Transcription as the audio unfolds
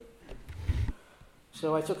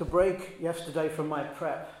So I took a break yesterday from my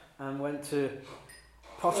prep and went to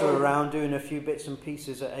potter around doing a few bits and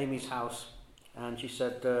pieces at Amy's house. And she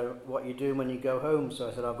said, what are you doing when you go home? So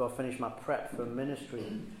I said, I've got to finish my prep for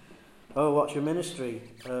ministry. Oh, what's your ministry?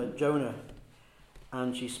 Jonah.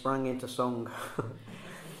 And she sprang into song.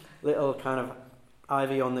 Little kind of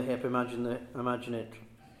ivy on the hip, imagine it.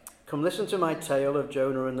 Come listen to my tale of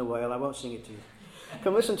Jonah and the whale. I won't sing it to you.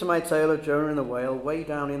 Come listen to my tale of Jonah and the whale, way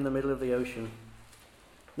down in the middle of the ocean.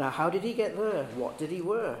 Now, how did he get there? What did he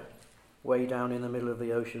wear? Way down in the middle of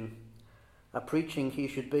the ocean. A preaching he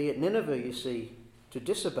should be at Nineveh, you see. To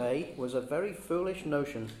disobey was a very foolish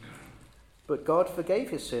notion. But God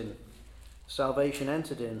forgave his sin. Salvation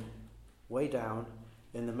entered in, way down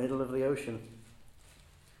in the middle of the ocean.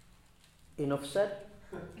 Enough said?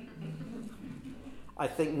 I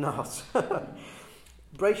think not.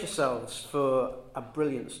 Brace yourselves for a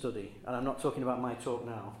brilliant study. And I'm not talking about my talk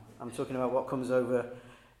now. I'm talking about what comes over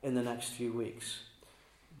in the next few weeks.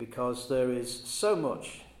 Because there is so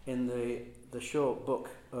much in the short book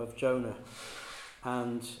of Jonah.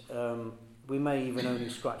 And we may even only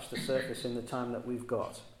scratch the surface in the time that we've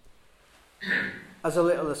got. As a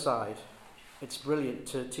little aside, it's brilliant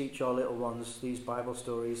to teach our little ones these Bible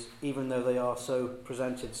stories, even though they are so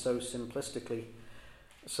presented so simplistically.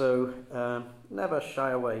 So never shy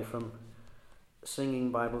away from singing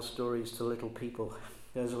Bible stories to little people.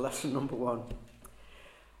 There's lesson number 1.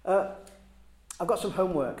 I've got some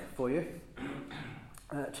homework for you.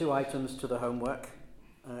 2 items to the homework.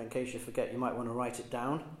 In case you forget, you might want to write it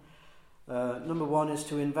down. Number 1 is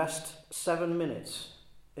to invest 7 minutes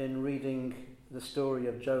in reading the story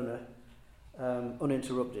of Jonah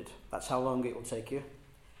uninterrupted. That's how long it will take you.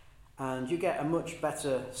 And you get a much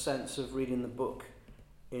better sense of reading the book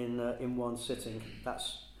in one sitting.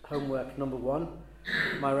 That's homework number 1.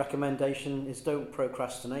 My recommendation is don't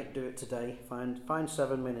procrastinate, do it today. Find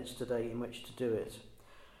 7 minutes today in which to do it.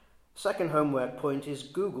 Second homework point is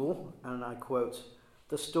Google, and I quote,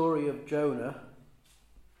 the story of Jonah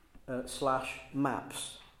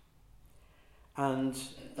 /maps. And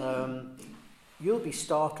you'll be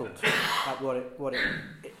startled at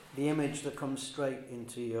the image that comes straight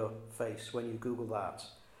into your face when you Google that.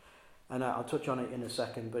 And I'll touch on it in a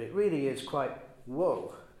second, but it really is quite,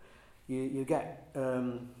 whoa. You get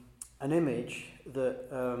an image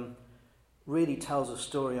that really tells a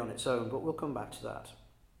story on its own, but we'll come back to that.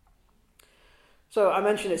 So I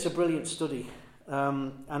mentioned it's a brilliant study,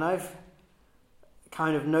 and I've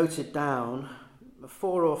kind of noted down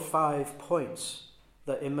 4 or 5 points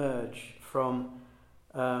that emerge from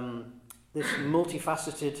this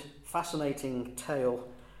multifaceted, fascinating tale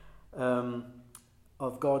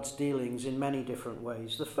of God's dealings in many different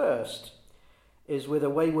ways. The first is with a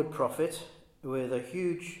wayward prophet with a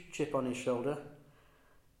huge chip on his shoulder,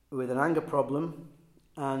 with an anger problem,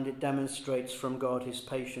 and it demonstrates from God his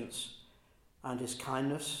patience and his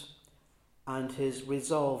kindness and his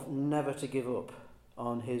resolve never to give up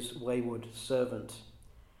on his wayward servant.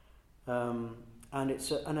 And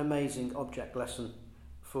it's an amazing object lesson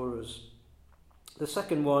for us. The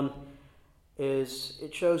second one is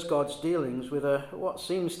it shows God's dealings with what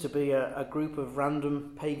seems to be a group of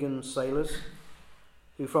random pagan sailors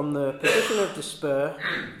who, from the position of despair,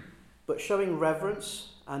 but showing reverence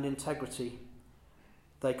and integrity,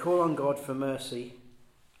 they call on God for mercy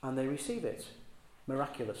and they receive it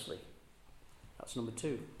miraculously. That's number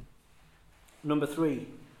 2. Number 3,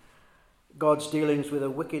 God's dealings with a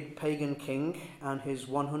wicked pagan king and his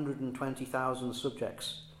 120,000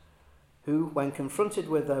 subjects, who, when confronted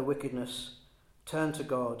with their wickedness, turn to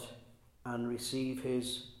God and receive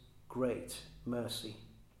his great mercy.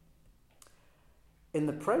 In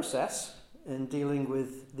the process, in dealing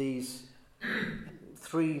with these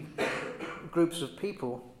 3 groups of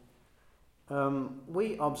people,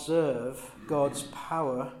 we observe God's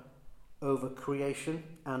power over creation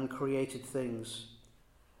and created things,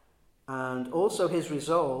 and also his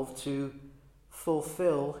resolve to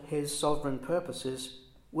fulfill his sovereign purposes,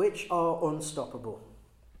 which are unstoppable.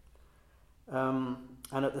 And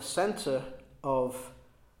at the centre of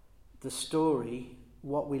the story,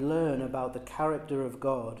 what we learn about the character of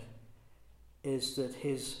God is that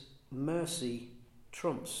his mercy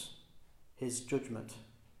trumps his judgment.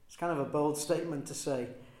 It's kind of a bold statement to say.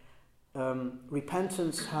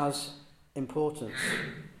 Repentance has importance.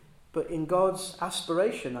 But in God's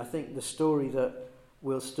aspiration, I think the story that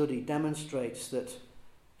we'll study demonstrates that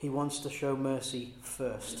he wants to show mercy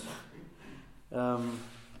first.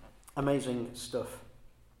 Amazing stuff.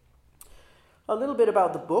 A little bit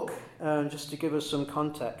about the book, just to give us some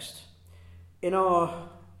context. In our,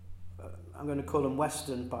 I'm going to call them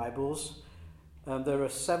Western Bibles, there are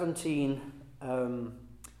 17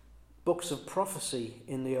 books of prophecy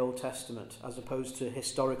in the Old Testament as opposed to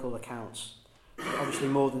historical accounts. Obviously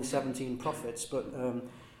more than 17 prophets, but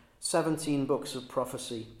 17 books of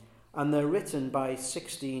prophecy. And they're written by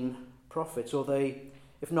 16 prophets, or they,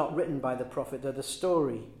 if not written by the prophet, they're the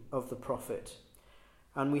story of the prophet.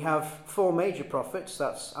 And we have 4 major prophets,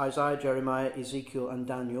 that's Isaiah, Jeremiah, Ezekiel and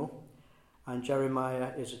Daniel. And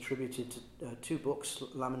Jeremiah is attributed to 2 books,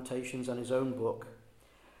 Lamentations and his own book.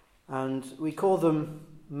 And we call them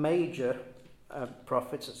major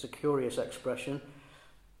prophets. It's a curious expression,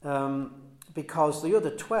 because the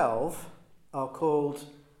other 12 are called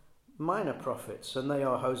minor prophets, and they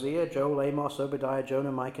are Hosea, Joel, Amos, Obadiah,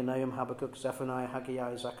 Jonah, Micah, Nahum, Habakkuk, Zephaniah,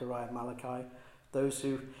 Haggai, Zechariah, Malachi. Those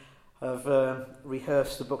who have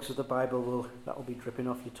rehearsed the books of the Bible, that will be dripping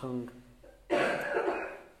off your tongue.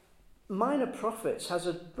 Minor prophets has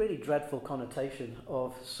a really dreadful connotation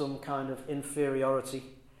of some kind of inferiority.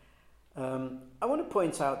 I want to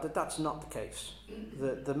point out that that's not the case.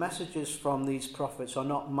 The messages from these prophets are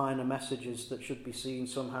not minor messages that should be seen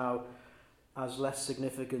somehow as less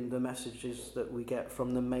significant than the messages that we get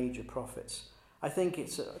from the major prophets. I think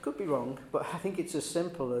I could be wrong, but I think it's as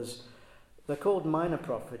simple as they're called minor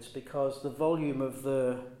prophets because the volume of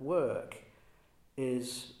the work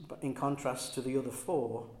is, in contrast to the other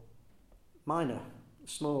 4, minor,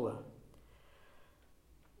 smaller.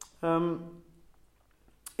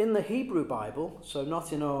 In the Hebrew Bible, so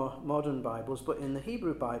not in our modern Bibles, but in the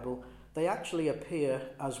Hebrew Bible, they actually appear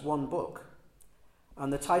as one book.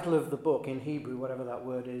 And the title of the book in Hebrew, whatever that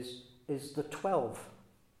word is the 12.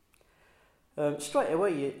 Straight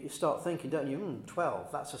away you start thinking, don't you,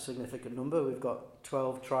 12, that's a significant number. We've got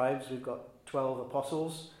 12 tribes, we've got 12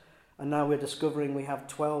 apostles, and now we're discovering we have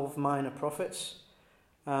 12 minor prophets.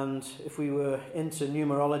 And if we were into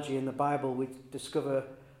numerology in the Bible, we'd discover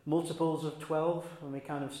multiples of 12, and we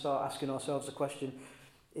kind of start asking ourselves the question,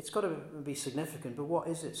 it's got to be significant, but what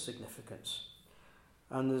is its significance?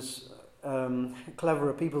 And there's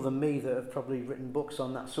cleverer people than me that have probably written books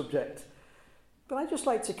on that subject. But I just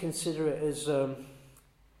like to consider it as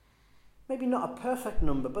maybe not a perfect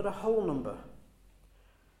number, but a whole number.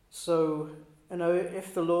 So,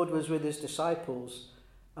 if the Lord was with his disciples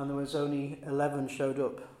and there was only 11 showed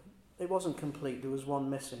up, it wasn't complete, there was one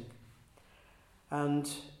missing. And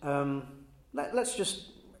let's just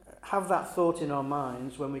have that thought in our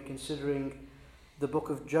minds when we're considering the book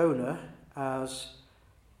of Jonah as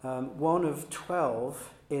one of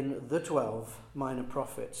 12 in the 12 minor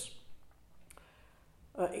prophets.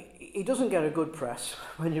 He doesn't get a good press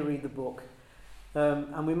when you read the book,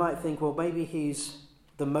 and we might think, well, maybe he's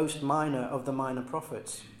the most minor of the minor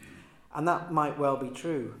prophets, and that might well be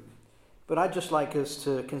true. But I'd just like us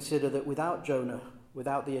to consider that without Jonah,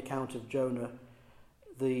 without the account of Jonah,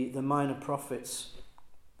 the minor prophets'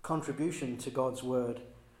 contribution to God's word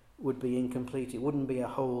would be incomplete. It wouldn't be a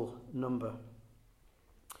whole number.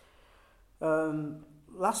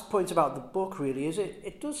 Last point about the book really is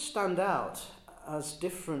it does stand out as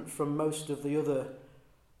different from most of the other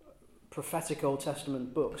prophetic Old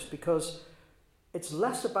Testament books because it's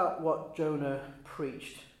less about what Jonah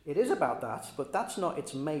preached. It is about that, but that's not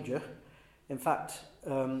its major. In fact,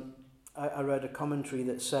 I read a commentary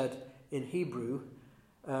that said in Hebrew,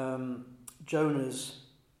 Jonah's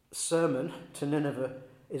sermon to Nineveh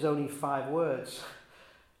is only 5 words.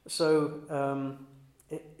 So,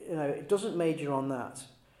 it doesn't major on that.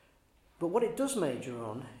 But what it does major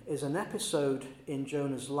on is an episode in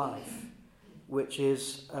Jonah's life, which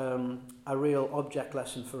is a real object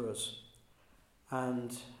lesson for us.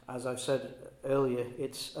 And as I've said earlier,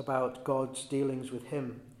 it's about God's dealings with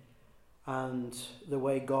him and the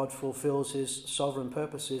way God fulfills his sovereign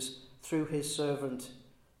purposes through his servant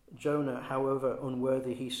Jonah, however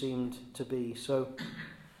unworthy he seemed to be. So,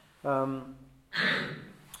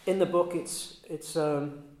 in the book, it's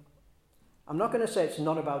I'm not going to say it's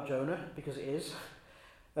not about Jonah, because it is.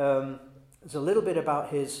 It's a little bit about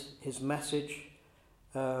his message,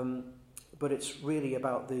 but it's really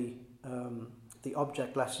about the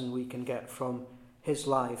object lesson we can get from his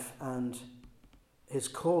life and his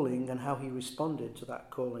calling and how he responded to that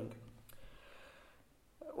calling.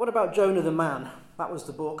 What about Jonah the man? That was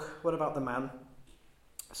the book. What about the man?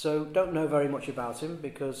 So don't know very much about him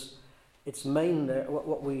because it's mainly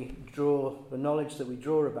what we draw, the knowledge that we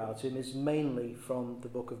draw about him is mainly from the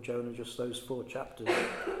book of Jonah, just those 4 chapters.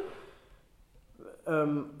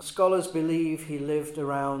 Scholars believe he lived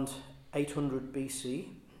around 800 BC,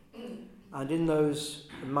 and in those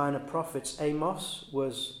minor prophets, Amos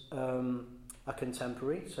was a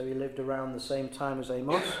contemporary, so he lived around the same time as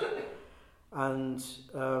Amos. And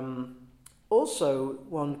also,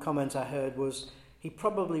 one comment I heard was he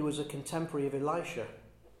probably was a contemporary of Elisha.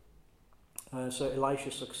 So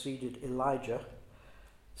Elisha succeeded Elijah.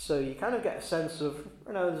 So you kind of get a sense of,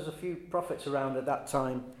 there's a few prophets around at that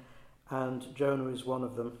time, and Jonah is one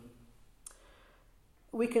of them.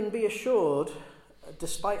 We can be assured,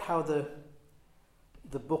 despite how the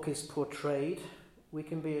book is portrayed, we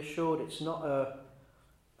can be assured it's not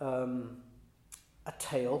a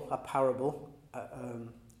tale, a parable,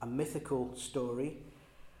 a mythical story.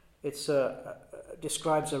 It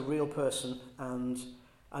describes a real person and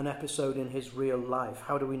an episode in his real life.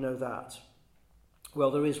 How do we know that?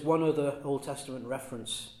 Well, there is one other Old Testament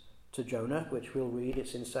reference to Jonah, which we'll read.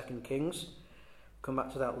 It's in 2 Kings. We'll come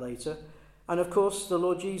back to that later. And of course, the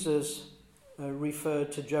Lord Jesus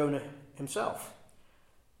referred to Jonah himself.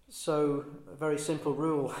 So, a very simple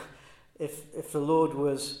rule. If the Lord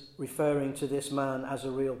was referring to this man as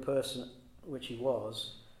a real person, which he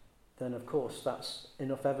was, then of course that's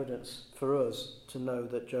enough evidence for us to know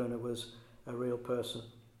that Jonah was a real person.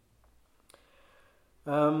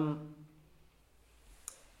 The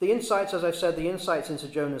insights, as I've said, the insights into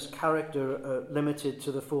Jonah's character are limited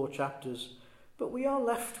to the 4 chapters, but we are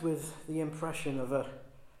left with the impression of a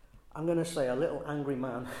little angry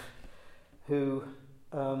man who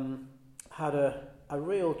had a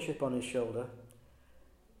real chip on his shoulder,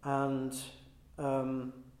 and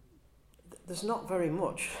there's not very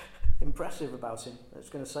much impressive about him. It's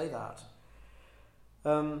going to say that.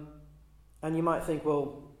 And you might think,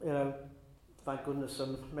 well, thank goodness,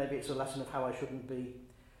 maybe it's a lesson of how I shouldn't be.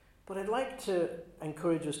 But I'd like to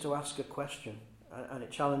encourage us to ask a question, and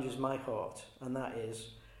it challenges my heart, and that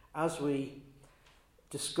is, as we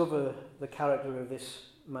discover the character of this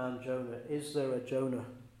man Jonah, is there a Jonah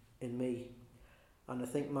in me? And I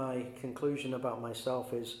think my conclusion about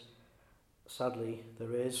myself is, sadly,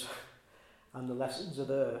 there is, and the lessons are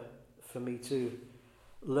there for me to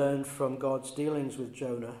learn from God's dealings with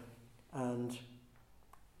Jonah and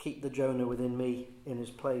keep the Jonah within me in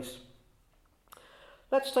his place.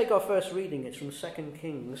 Let's take our first reading. It's from 2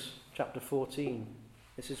 Kings chapter 14.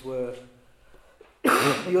 This is where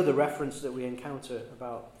the other reference that we encounter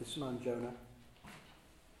about this man Jonah.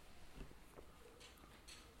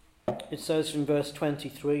 It says in verse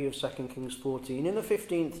 23 of 2 Kings 14, in the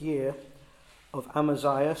 15th year of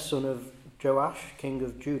Amaziah, son of Joash, king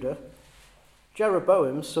of Judah,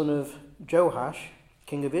 Jeroboam, son of Joash,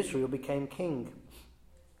 king of Israel, became king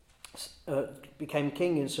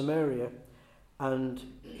in Samaria, and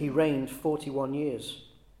he reigned 41 years.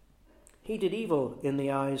 He did evil in the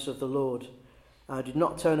eyes of the Lord, and did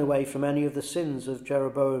not turn away from any of the sins of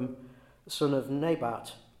Jeroboam, son of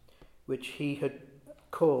Nebat, which he had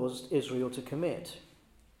caused Israel to commit.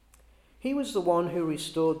 He was the one who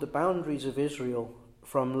restored the boundaries of Israel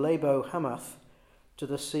from Labo Hamath to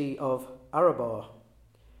the Sea of Arabah,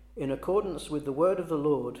 in accordance with the word of the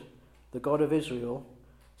Lord, the God of Israel,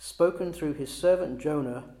 spoken through his servant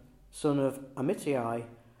Jonah, son of Amittai,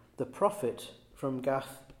 the prophet from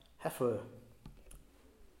Gath Hepher.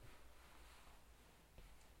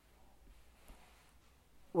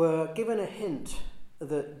 We're given a hint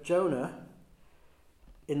that Jonah,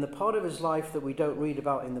 in the part of his life that we don't read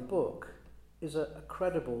about in the book, is a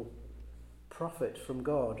credible prophet from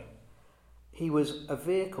God. He was a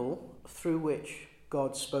vehicle through which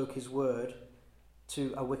God spoke his word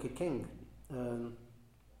to a wicked king,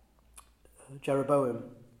 Jeroboam.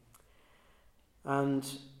 And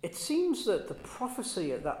it seems that the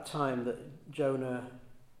prophecy at that time that Jonah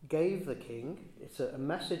gave the king, it's a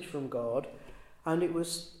message from God, and it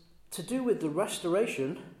was to do with the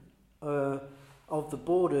restoration of the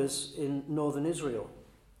borders in northern Israel.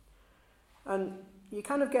 And you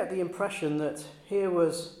kind of get the impression that here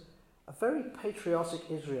was a very patriotic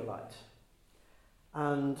Israelite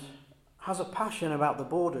and has a passion about the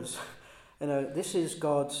borders. This is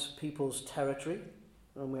God's people's territory,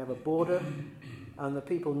 and we have a border, and the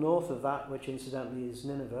people north of that, which incidentally is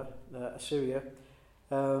Nineveh, Assyria,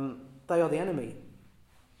 they are the enemy.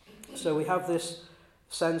 So we have this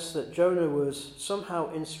sense that Jonah was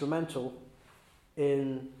somehow instrumental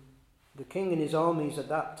in the king and his armies at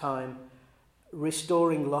that time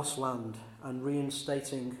restoring lost land and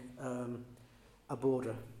reinstating a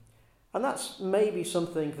border. And that's maybe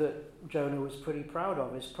something that Jonah was pretty proud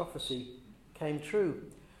of. His prophecy came true.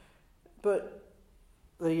 But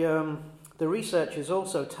the researchers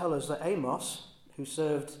also tell us that Amos, who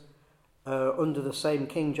served under the same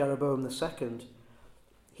king, Jeroboam II,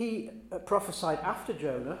 he prophesied after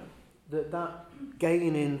Jonah that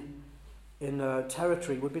gain in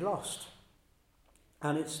territory would be lost.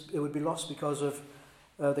 And it would be lost because of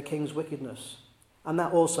the king's wickedness. And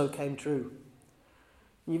that also came true.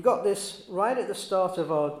 You've got this right at the start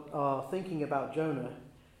of our thinking about Jonah,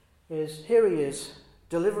 is here he is,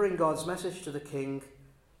 delivering God's message to the king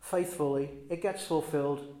faithfully. It gets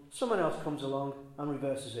fulfilled. Someone else comes along and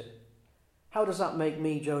reverses it. How does that make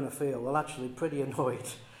me, Jonah, feel? Well, actually, pretty annoyed.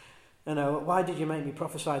 Why did you make me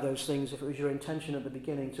prophesy those things if it was your intention at the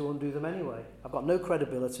beginning to undo them anyway? I've got no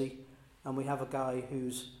credibility, and we have a guy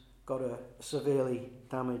who's got a severely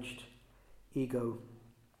damaged ego.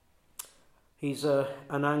 He's an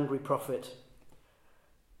angry prophet.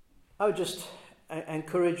 I would just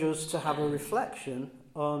encourage us to have a reflection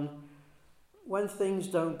on when things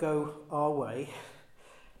don't go our way.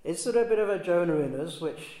 Is there a bit of a Jonah in us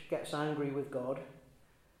which gets angry with God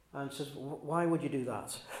and says, why would you do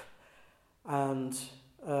that? And,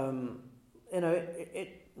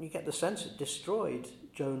 you get the sense it destroyed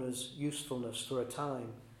Jonah's usefulness for a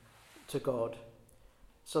time to God.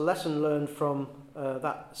 It's a lesson learned from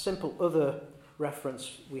that simple other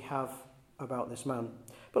reference we have about this man.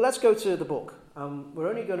 But let's go to the book. We're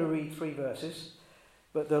only going to read 3 verses,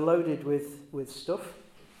 but they're loaded with stuff,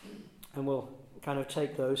 and we'll kind of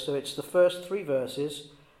take those. So it's the first 3 verses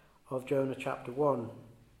of Jonah chapter 1.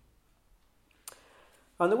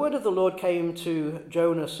 And the word of the Lord came to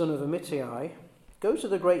Jonah, son of Amittai, go to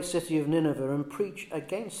the great city of Nineveh and preach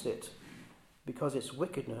against it, because its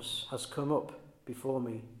wickedness has come up before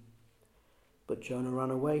me. But Jonah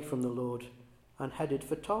ran away from the Lord and headed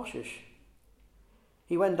for Tarshish.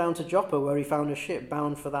 He went down to Joppa, where he found a ship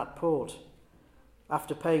bound for that port.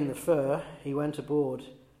 After paying the fare, he went aboard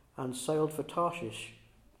and sailed for Tarshish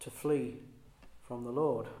to flee from the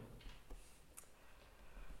Lord.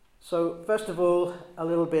 So, first of all, a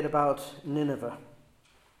little bit about Nineveh.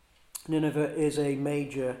 Nineveh is a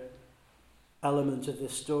major element of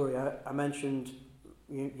this story. I mentioned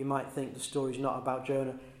you might think the story's not about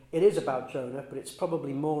Jonah. It is about Jonah, but it's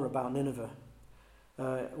probably more about Nineveh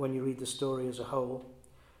when you read the story as a whole.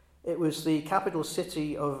 It was the capital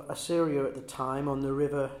city of Assyria at the time on the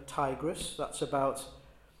river Tigris. That's about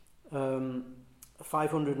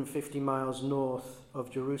 550 miles north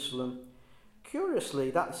of Jerusalem.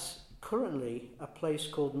 Curiously, that's currently a place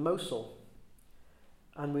called Mosul.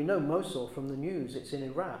 And we know Mosul from the news. It's in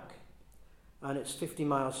Iraq. And it's 50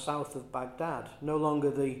 miles south of Baghdad. No longer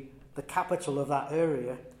the capital of that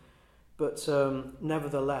area, but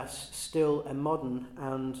nevertheless still a modern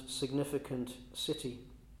and significant city.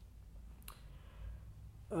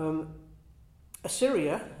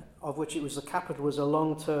 Assyria, of which it was the capital, was a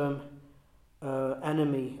long-term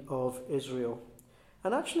enemy of Israel.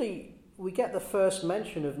 And actually, we get the first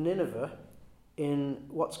mention of Nineveh in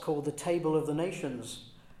what's called the Table of the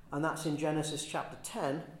Nations, and that's in Genesis chapter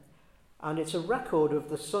 10, and it's a record of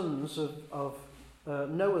the sons of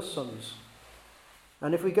Noah's sons.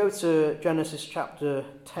 And if we go to Genesis chapter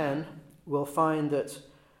 10, we'll find that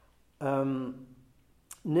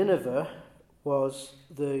Nineveh was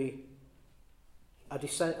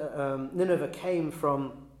Nineveh came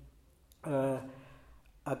from a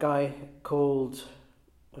guy called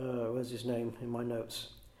where's his name in my notes?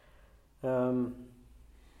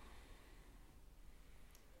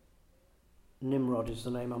 Nimrod is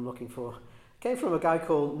the name I'm looking for. Came from a guy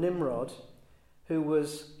called Nimrod, who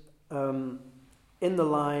was in the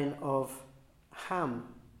line of Ham,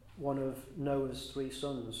 one of Noah's 3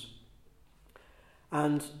 sons.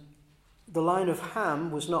 And the line of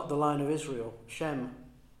Ham was not the line of Israel. Shem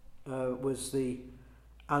was the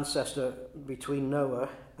ancestor between Noah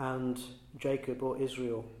and Jacob or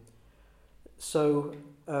Israel. So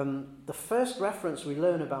the first reference we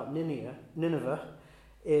learn about Nineveh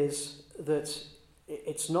is that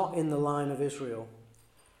it's not in the line of Israel.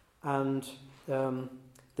 And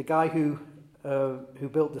the guy who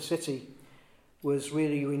built the city was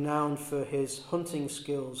really renowned for his hunting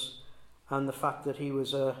skills and the fact that he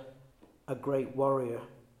was a great warrior.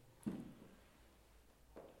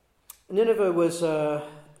 Nineveh was a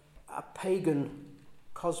pagan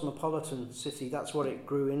cosmopolitan city. That's what it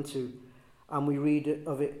grew into, and we read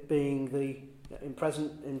of it being in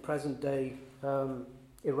present day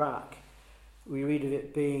Iraq. We read of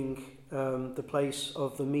it being the place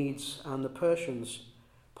of the Medes and the Persians,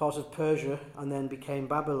 part of Persia, and then became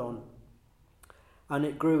Babylon. And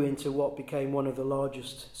it grew into what became one of the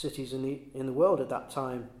largest cities in the world at that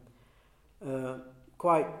time.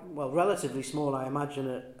 Relatively small, I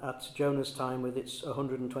imagine, at Jonah's time, with its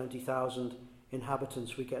 120,000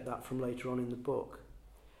 inhabitants. We get that from later on in the book.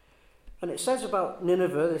 And it says about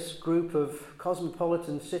Nineveh, this group of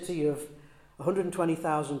cosmopolitan city of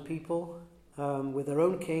 120,000 people with their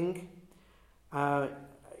own king.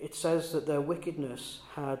 It says that their wickedness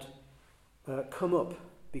had come up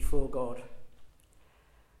before God.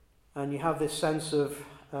 And you have this sense of,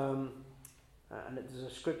 and there's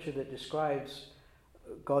a scripture that describes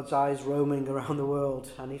God's eyes roaming around the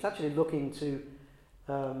world, and he's actually looking to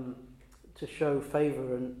show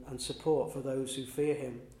favour and support for those who fear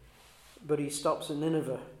him. But he stops at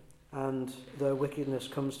Nineveh, and their wickedness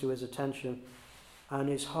comes to his attention, and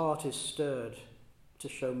his heart is stirred to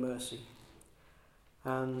show mercy.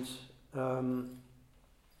 And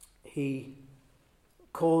he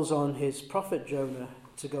calls on his prophet Jonah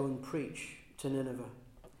to go and preach to Nineveh.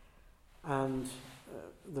 And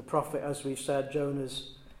the prophet, as we've said,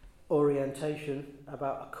 Jonah's orientation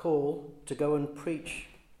about a call to go and preach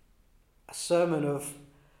a sermon of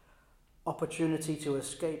opportunity to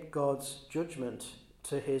escape God's judgment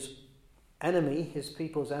to his enemy, his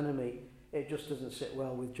people's enemy, it just doesn't sit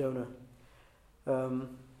well with Jonah.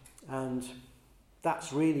 And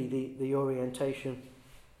that's really the orientation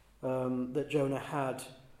that Jonah had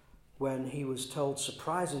when he was told,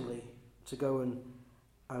 surprisingly, to go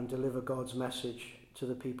and deliver God's message to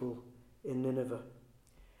the people in Nineveh.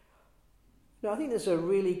 Now, I think there's a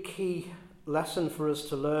really key lesson for us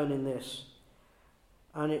to learn in this.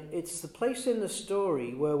 And it's the place in the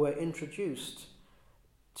story where we're introduced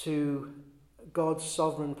to God's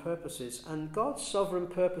sovereign purposes. And God's sovereign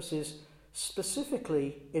purposes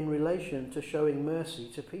specifically in relation to showing mercy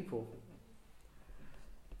to people.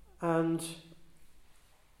 And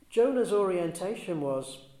Jonah's orientation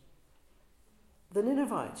was, the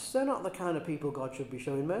Ninevites, they're not the kind of people God should be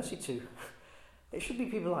showing mercy to. It should be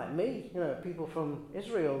people like me, people from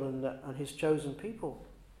Israel and his chosen people.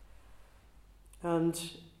 And,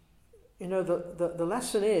 the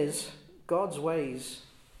lesson is God's ways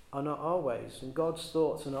are not our ways, and God's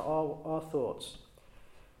thoughts are not our thoughts.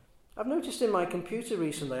 I've noticed in my computer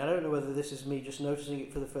recently, I don't know whether this is me just noticing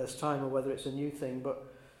it for the first time or whether it's a new thing, but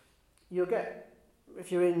you'll get,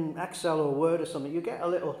 if you're in Excel or Word or something, you get a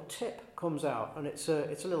little tip comes out, and it's a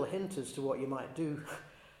little hint as to what you might do,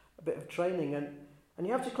 a bit of training, and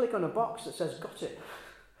you have to click on a box that says "got it"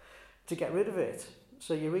 to get rid of it.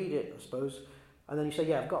 So you read it, I suppose, and then you say,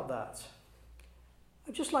 "Yeah, I've got that."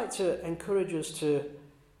 I'd just like to encourage us to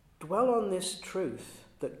dwell on this truth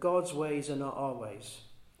that God's ways are not our ways,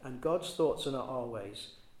 and God's thoughts are not our ways.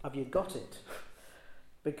 Have you got it?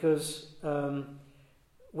 Because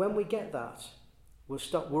when we get that, we'll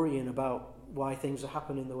stop worrying about why things are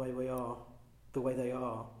happening the way they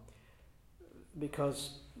are.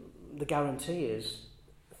 Because the guarantee is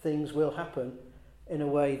things will happen in a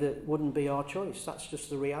way that wouldn't be our choice. That's just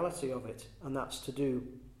the reality of it, and that's to do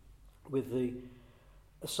with the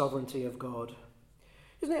sovereignty of God.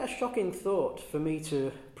 Isn't it a shocking thought for me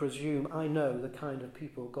to presume I know the kind of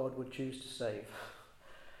people God would choose to save?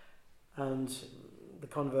 And the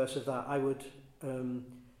converse of that, I would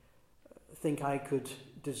think I could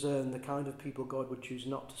discern the kind of people God would choose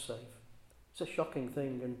not to save. It's a shocking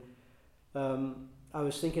thing. And I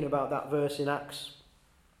was thinking about that verse in Acts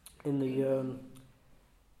in the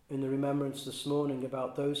remembrance this morning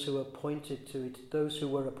about those who were appointed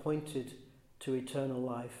to eternal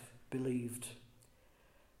life believed.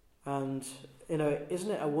 And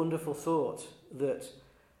isn't it a wonderful thought that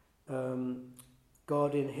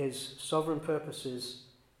God in his sovereign purposes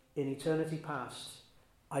in eternity past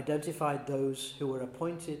identified those who were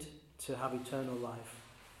appointed to have eternal life.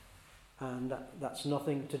 And that's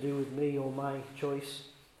nothing to do with me or my choice.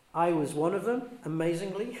 I was one of them,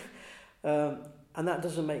 amazingly. And that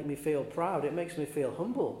doesn't make me feel proud. It makes me feel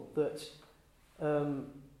humble that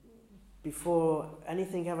before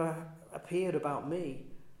anything ever appeared about me,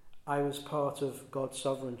 I was part of God's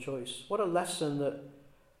sovereign choice. What a lesson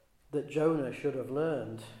that Jonah should have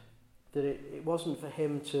learned. That it wasn't for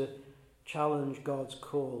him to challenge God's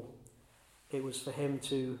call. It was for him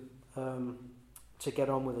to get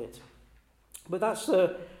on with it. But that's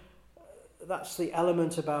the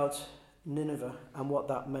element about Nineveh and what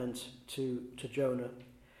that meant to Jonah.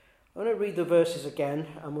 I'm going to read the verses again,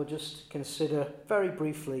 and we'll just consider very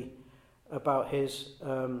briefly about his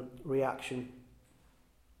reaction.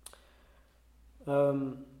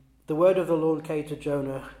 The word of the Lord came to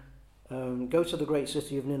Jonah, go to the great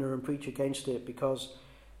city of Nineveh and preach against it, because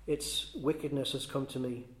its wickedness has come to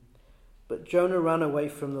me. But Jonah ran away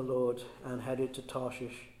from the Lord and headed to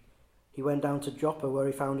Tarshish. He went down to Joppa, where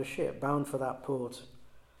he found a ship bound for that port.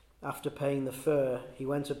 After paying the fare, he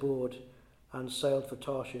went aboard and sailed for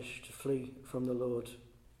Tarshish to flee from the Lord.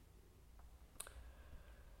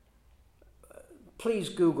 Please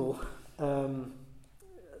Google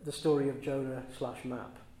the story of Jonah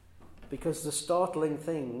 /map, because the startling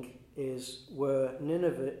thing is where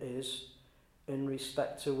Nineveh is in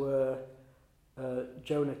respect to where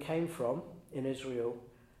Jonah came from in Israel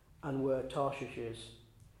and where Tarshish is.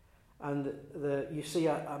 And you see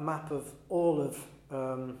a map of all of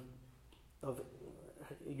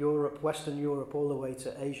Europe, Western Europe, all the way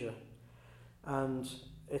to Asia. And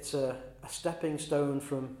it's a stepping stone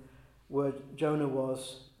from where Jonah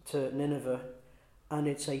was to Nineveh, and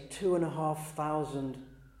it's a 2,500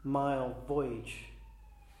 mile voyage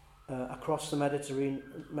across the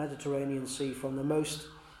Mediterranean Sea, from the most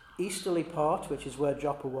easterly part, which is where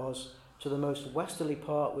Joppa was, to the most westerly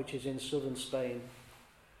part, which is in southern Spain.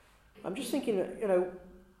 I'm just thinking,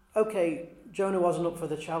 okay, Jonah wasn't up for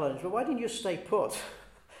the challenge, but why didn't you just stay put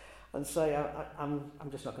and say, I'm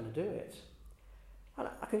just not going to do it? And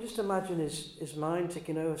I can just imagine his mind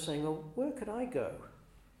ticking over, saying, well, where could I go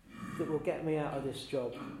that will get me out of this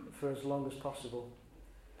job for as long as possible?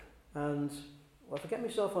 And, well, if I get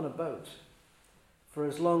myself on a boat for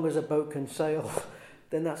as long as a boat can sail,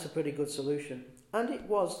 then that's a pretty good solution. And it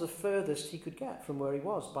was the furthest he could get from where he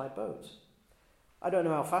was by boat. I don't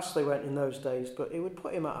know how fast they went in those days, but it would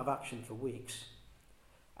put him out of action for weeks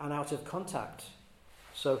and out of contact,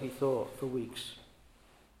 so he thought, for weeks.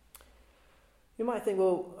 You might think,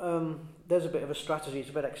 well, there's a bit of a strategy, it's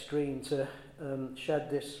a bit extreme to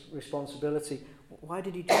shed this responsibility. Why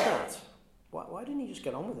did he do that? Why didn't he just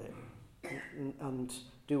get on with it and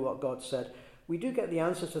do what God said? We do get the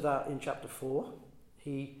answer to that in chapter 4.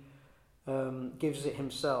 He gives it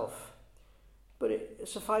himself. But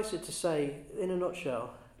suffice it to say, in a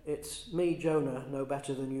nutshell, it's me, Jonah, no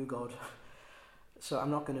better than you, God. So I'm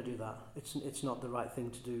not going to do that. It's not the right thing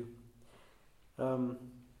to do.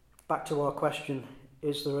 Back to our question,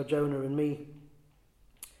 is there a Jonah in me?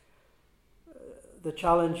 The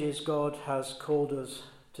challenge is God has called us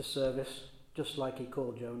to service, just like he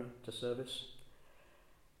called Jonah to service.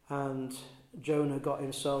 And Jonah got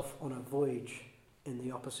himself on a voyage in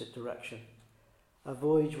the opposite direction. A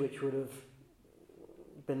voyage which would have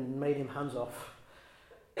made him hands off.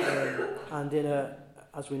 And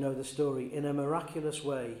as we know the story, in a miraculous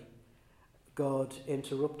way, God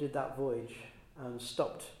interrupted that voyage and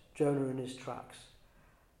stopped Jonah in his tracks.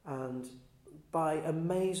 And by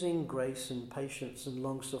amazing grace and patience and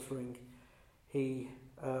long-suffering, he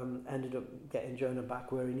ended up getting Jonah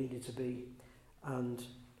back where he needed to be and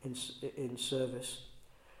in service.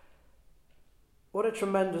 What a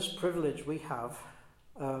tremendous privilege we have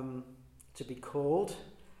to be called.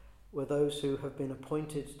 We're those who have been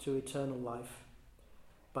appointed to eternal life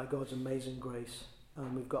by God's amazing grace,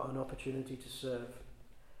 and we've got an opportunity to serve.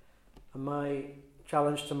 And my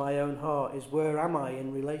challenge to my own heart is, where am I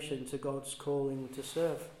in relation to God's calling to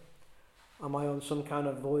serve? Am I on some kind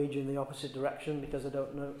of voyage in the opposite direction because I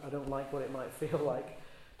don't like what it might feel like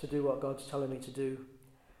to do what God's telling me to do?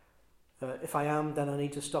 If I am, then I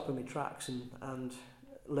need to stop in my tracks and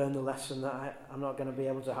learn the lesson that I'm not going to be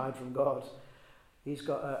able to hide from God. He's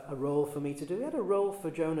got a role for me to do. He had a role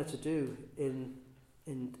for Jonah to do in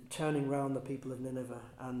turning round the people of Nineveh,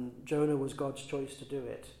 and Jonah was God's choice to do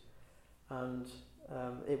it. And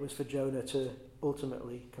it was for Jonah to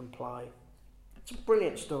ultimately comply. It's a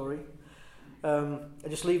brilliant story. I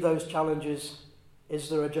just leave those challenges. Is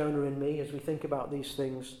there a Jonah in me, as we think about these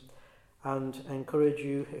things? And I encourage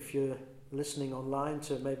you, if you're listening online,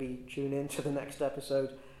 to maybe tune in to the next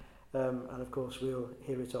episode. And of course, we'll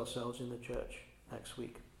hear it ourselves in the church next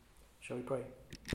week. Shall we pray?